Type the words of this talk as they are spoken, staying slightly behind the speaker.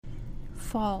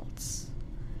faults.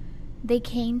 They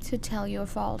came to tell your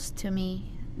faults to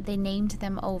me. They named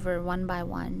them over one by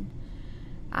one.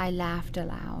 I laughed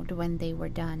aloud when they were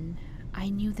done. I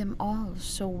knew them all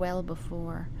so well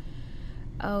before.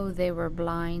 Oh, they were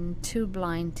blind, too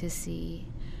blind to see.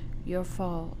 Your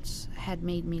faults had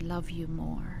made me love you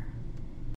more.